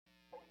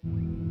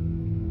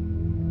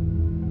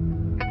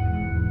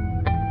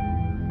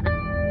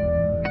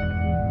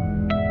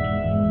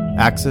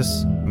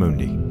Axis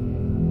Mundi.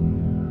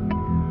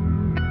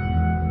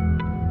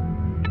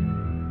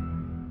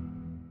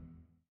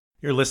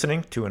 You're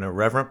listening to an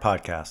Irreverent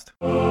podcast.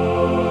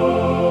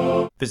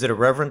 Visit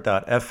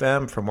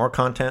irreverent.fm for more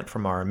content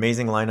from our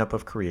amazing lineup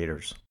of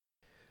creators.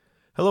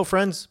 Hello,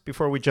 friends.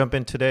 Before we jump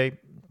in today,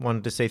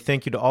 wanted to say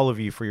thank you to all of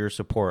you for your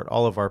support,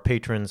 all of our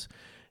patrons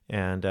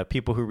and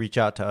people who reach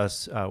out to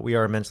us. We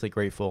are immensely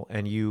grateful,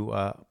 and you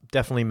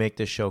definitely make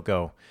this show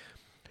go.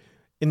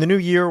 In the new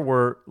year,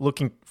 we're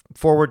looking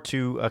forward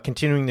to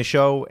continuing the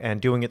show and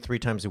doing it 3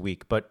 times a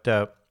week, but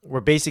we're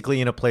basically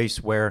in a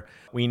place where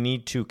we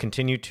need to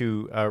continue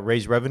to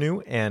raise revenue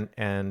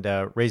and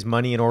raise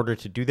money in order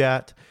to do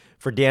that.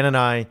 For Dan and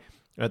I,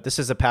 this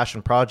is a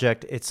passion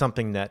project. It's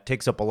something that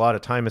takes up a lot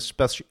of time,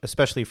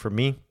 especially for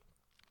me.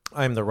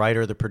 I'm the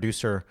writer, the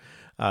producer,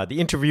 the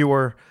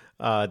interviewer,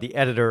 the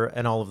editor,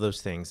 and all of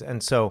those things.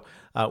 And so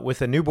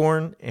with a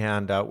newborn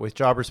and with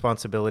job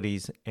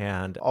responsibilities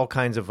and all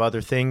kinds of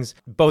other things,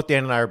 both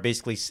Dan and I are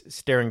basically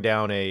staring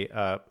down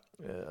a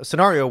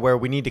scenario where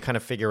we need to kind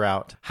of figure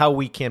out how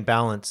we can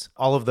balance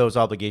all of those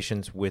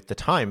obligations with the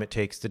time it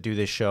takes to do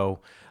this show,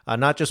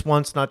 not just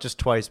once, not just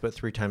twice, but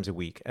 3 times a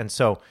week. And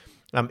so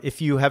if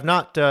you have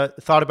not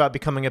thought about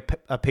becoming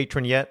a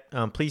patron yet,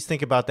 please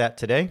think about that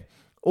today.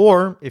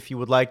 Or if you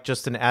would like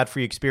just an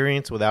ad-free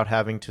experience without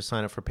having to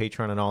sign up for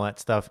Patreon and all that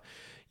stuff,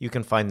 you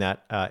can find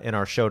that in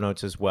our show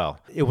notes as well.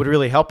 It would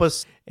really help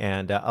us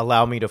and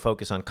allow me to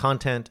focus on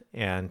content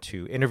and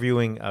to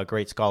interviewing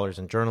great scholars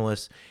and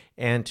journalists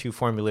and to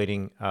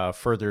formulating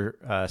further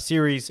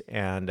series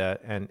and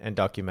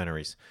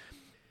documentaries.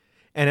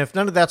 And if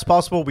none of that's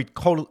possible, we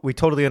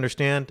totally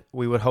understand.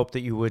 We would hope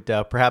that you would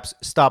perhaps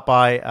stop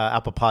by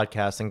Apple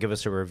Podcasts and give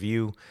us a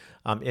review.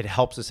 It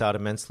helps us out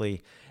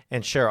immensely.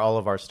 And share all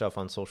of our stuff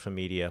on social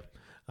media.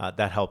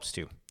 That helps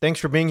too. Thanks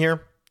for being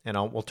here, and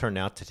we'll turn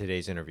now to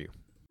today's interview.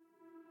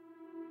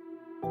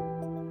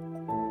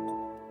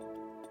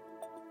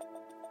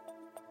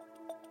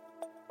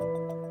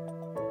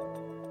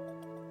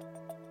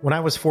 When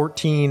I was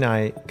 14,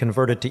 I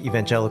converted to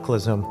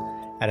evangelicalism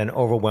at an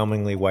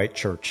overwhelmingly white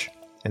church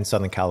in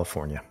Southern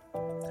California.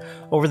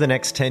 Over the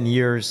next 10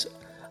 years,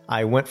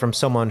 I went from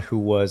someone who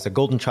was a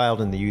golden child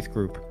in the youth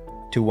group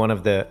to one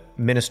of the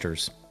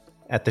ministers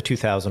at the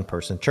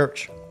 2,000-person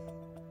church.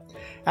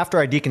 After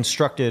I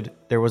deconstructed,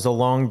 there was a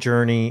long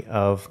journey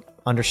of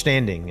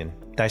understanding and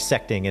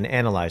dissecting and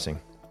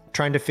analyzing,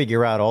 trying to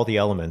figure out all the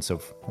elements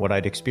of what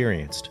I'd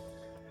experienced.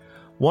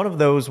 One of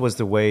those was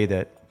the way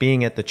that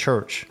being at the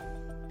church,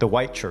 the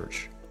white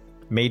church,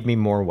 made me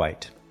more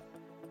white.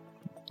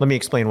 Let me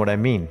explain what I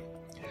mean.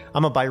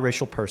 I'm a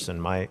biracial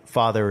person. My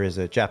father is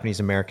a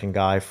Japanese-American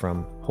guy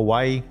from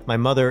Hawaii. My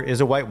mother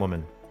is a white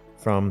woman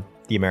from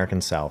the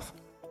American South.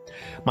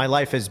 My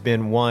life has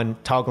been one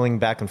toggling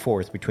back and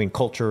forth between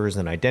cultures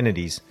and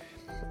identities.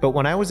 But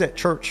when I was at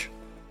church,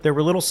 there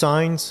were little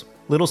signs,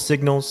 little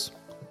signals,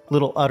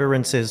 little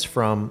utterances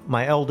from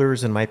my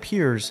elders and my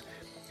peers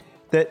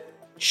that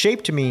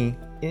shaped me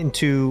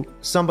into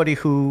somebody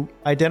who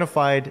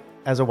identified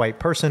as a white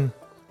person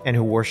and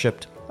who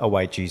worshiped a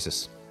white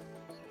Jesus.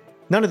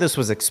 None of this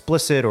was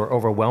explicit or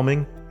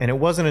overwhelming, and it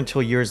wasn't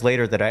until years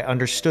later that I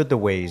understood the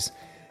ways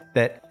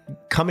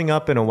that coming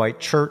up in a white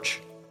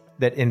church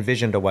that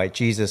envisioned a white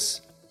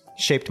Jesus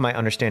shaped my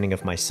understanding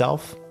of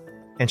myself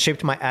and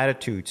shaped my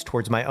attitudes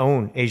towards my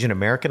own Asian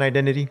American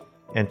identity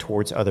and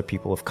towards other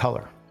people of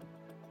color.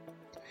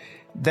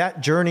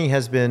 That journey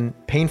has been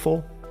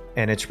painful,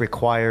 and it's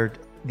required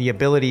the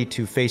ability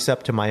to face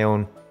up to my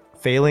own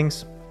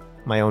failings,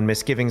 my own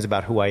misgivings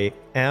about who I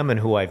am and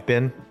who I've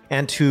been,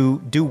 and to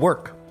do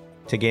work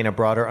to gain a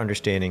broader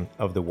understanding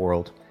of the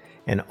world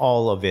and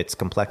all of its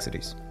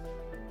complexities.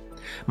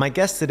 My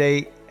guest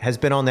today has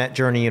been on that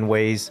journey in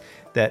ways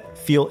that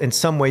feel in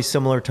some ways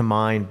similar to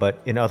mine, but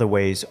in other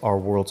ways are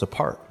worlds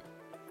apart.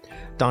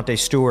 Danté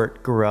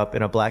Stewart grew up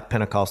in a Black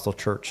Pentecostal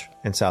church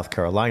in South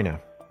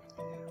Carolina.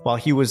 While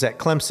he was at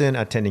Clemson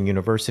attending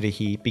university,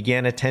 he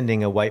began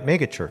attending a white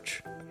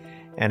megachurch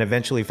and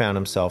eventually found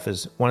himself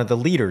as one of the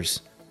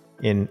leaders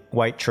in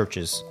white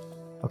churches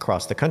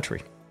across the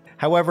country.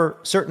 However,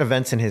 certain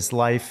events in his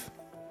life,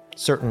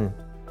 certain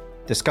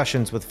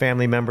discussions with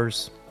family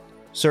members,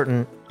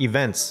 certain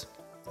events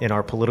in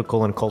our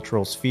political and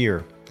cultural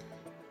sphere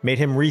made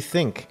him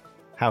rethink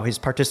how his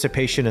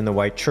participation in the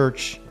white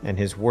church and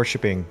his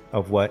worshiping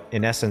of what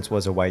in essence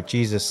was a white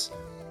Jesus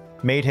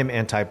made him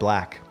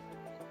anti-Black,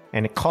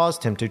 and it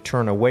caused him to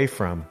turn away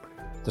from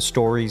the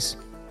stories,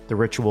 the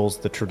rituals,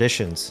 the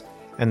traditions,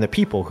 and the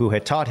people who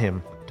had taught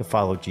him to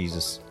follow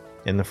Jesus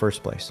in the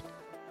first place.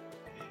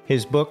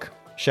 His book,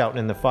 Shoutin'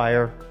 in the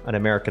Fire, An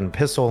American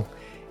Epistle,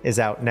 is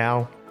out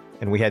now,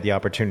 and we had the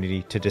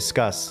opportunity to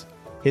discuss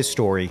his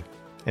story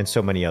and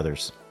so many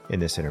others in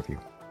this interview.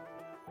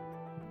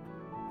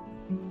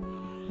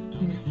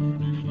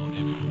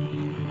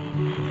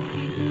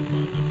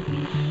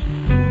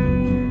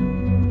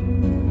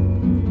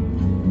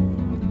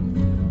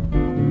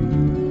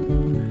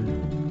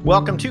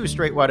 Welcome to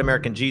Straight White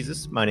American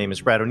Jesus. My name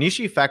is Brad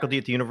Onishi, faculty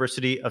at the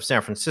University of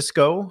San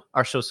Francisco.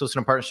 Our show is hosted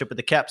in partnership with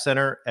the CAP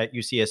Center at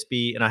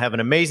UCSB, and I have an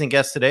amazing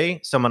guest today,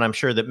 someone I'm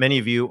sure that many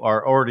of you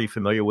are already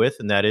familiar with,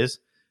 and that is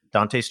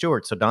Danté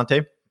Stewart. So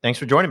Danté, thanks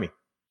for joining me.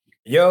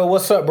 Yo,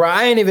 what's up, bro?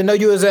 I didn't even know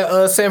you was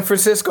at San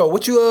Francisco.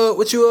 What you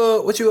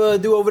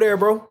do over there,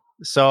 bro?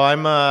 So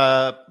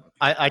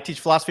I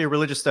teach philosophy of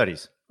religious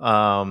studies.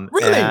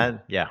 Really? And,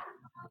 yeah.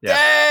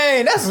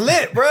 Dang, that's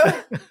lit, bro.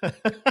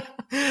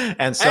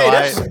 And so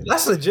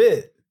that's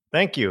legit.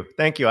 Thank you.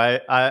 I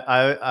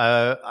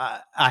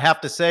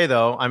have to say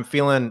though, I'm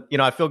feeling,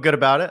 I feel good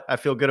about it. I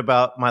feel good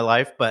about my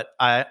life, but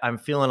I'm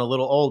feeling a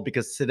little old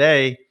because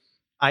today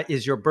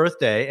is your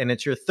birthday and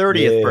it's your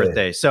 30th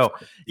birthday. So,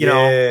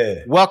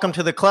 welcome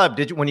to the club.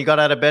 When you got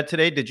out of bed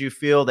today, did you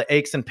feel the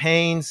aches and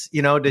pains?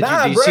 Did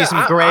you see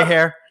some gray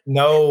hair?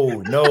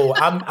 No,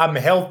 I'm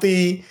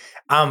healthy.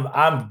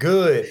 I'm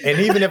good.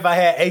 And even if I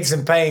had aches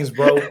and pains,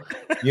 bro,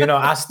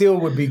 I still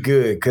would be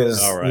good because,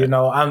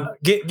 I'm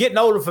getting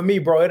older for me,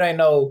 bro. It ain't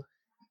no,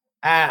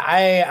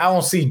 I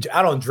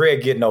don't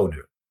dread getting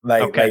older.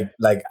 Like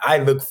I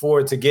look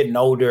forward to getting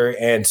older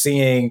and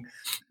seeing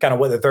kind of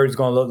what the 30s is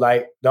going to look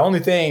like. The only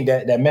thing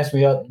that messed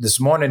me up this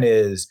morning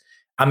is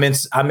I'm in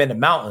the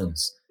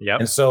mountains.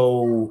 Yep. And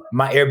so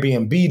my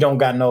Airbnb don't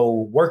got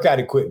no workout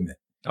equipment.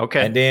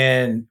 Okay. And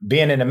then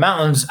being in the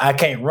mountains, I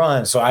can't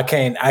run. So I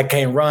can't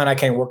run. I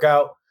can't work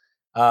out.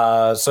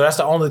 So that's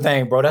the only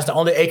thing, bro. That's the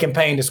only ache and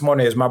pain this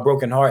morning is my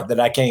broken heart that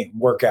I can't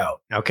work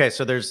out. Okay.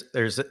 So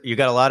you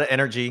got a lot of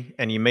energy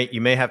and you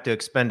may have to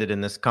expend it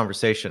in this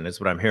conversation is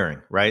what I'm hearing,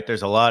 right?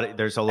 There's a lot of,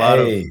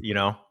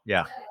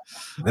 yeah.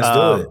 Let's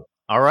do it.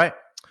 All right.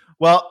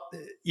 Well,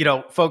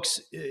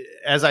 folks,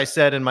 as I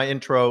said in my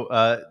intro,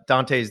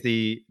 Danté is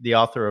the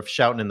author of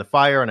Shouting in the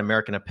Fire, an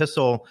American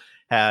Epistle,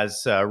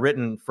 has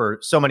written for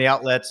so many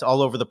outlets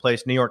all over the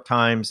place, New York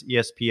Times,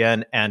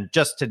 ESPN, and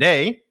just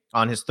today,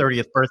 on his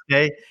 30th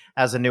birthday,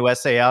 has a new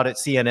essay out at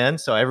CNN.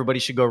 So everybody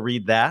should go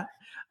read that.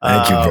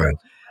 Thank you, Brad.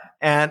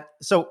 And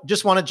so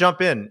just want to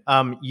jump in.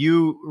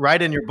 You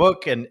write in your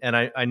book, and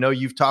I know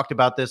you've talked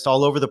about this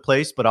all over the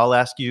place, but I'll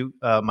ask you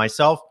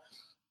myself.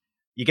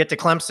 You get to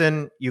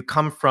Clemson, you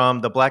come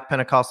from the Black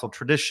Pentecostal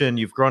tradition,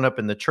 you've grown up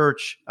in the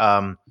church,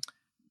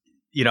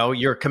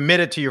 you're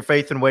committed to your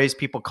faith and ways.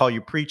 People call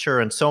you preacher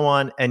and so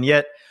on. And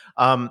yet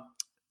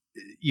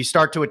you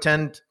start to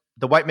attend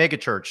the white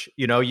megachurch.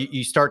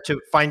 You start to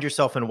find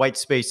yourself in white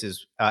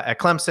spaces at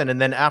Clemson. And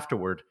then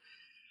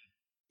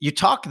you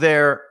talk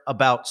there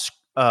about,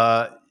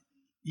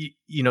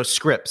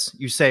 scripts.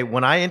 You say,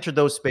 when I entered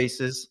those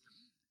spaces,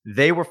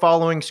 they were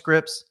following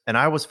scripts and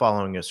I was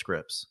following a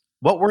scripts.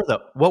 What were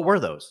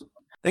those?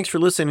 Thanks for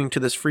listening to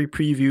this free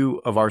preview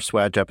of our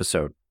Swag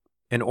episode.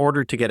 In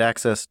order to get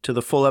access to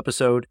the full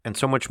episode and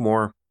so much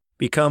more,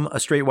 become a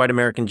Straight White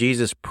American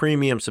Jesus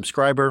premium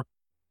subscriber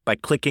by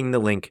clicking the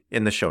link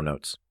in the show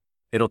notes.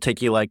 It'll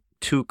take you like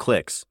 2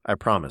 clicks, I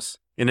promise.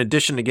 In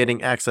addition to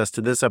getting access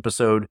to this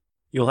episode,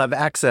 you'll have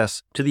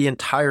access to the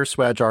entire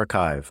Swag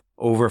archive,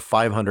 over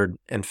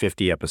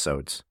 550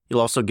 episodes. You'll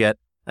also get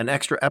an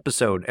extra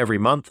episode every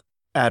month,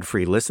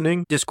 ad-free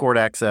listening, Discord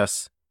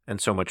access,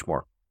 and so much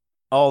more.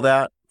 All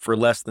that for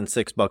less than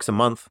 $6 a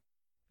month,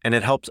 and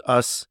it helps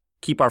us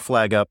keep our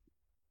flag up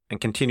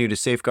and continue to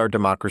safeguard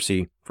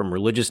democracy from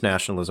religious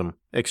nationalism,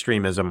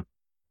 extremism,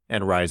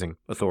 and rising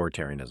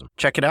authoritarianism.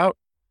 Check it out.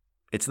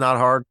 It's not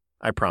hard,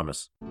 I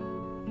promise.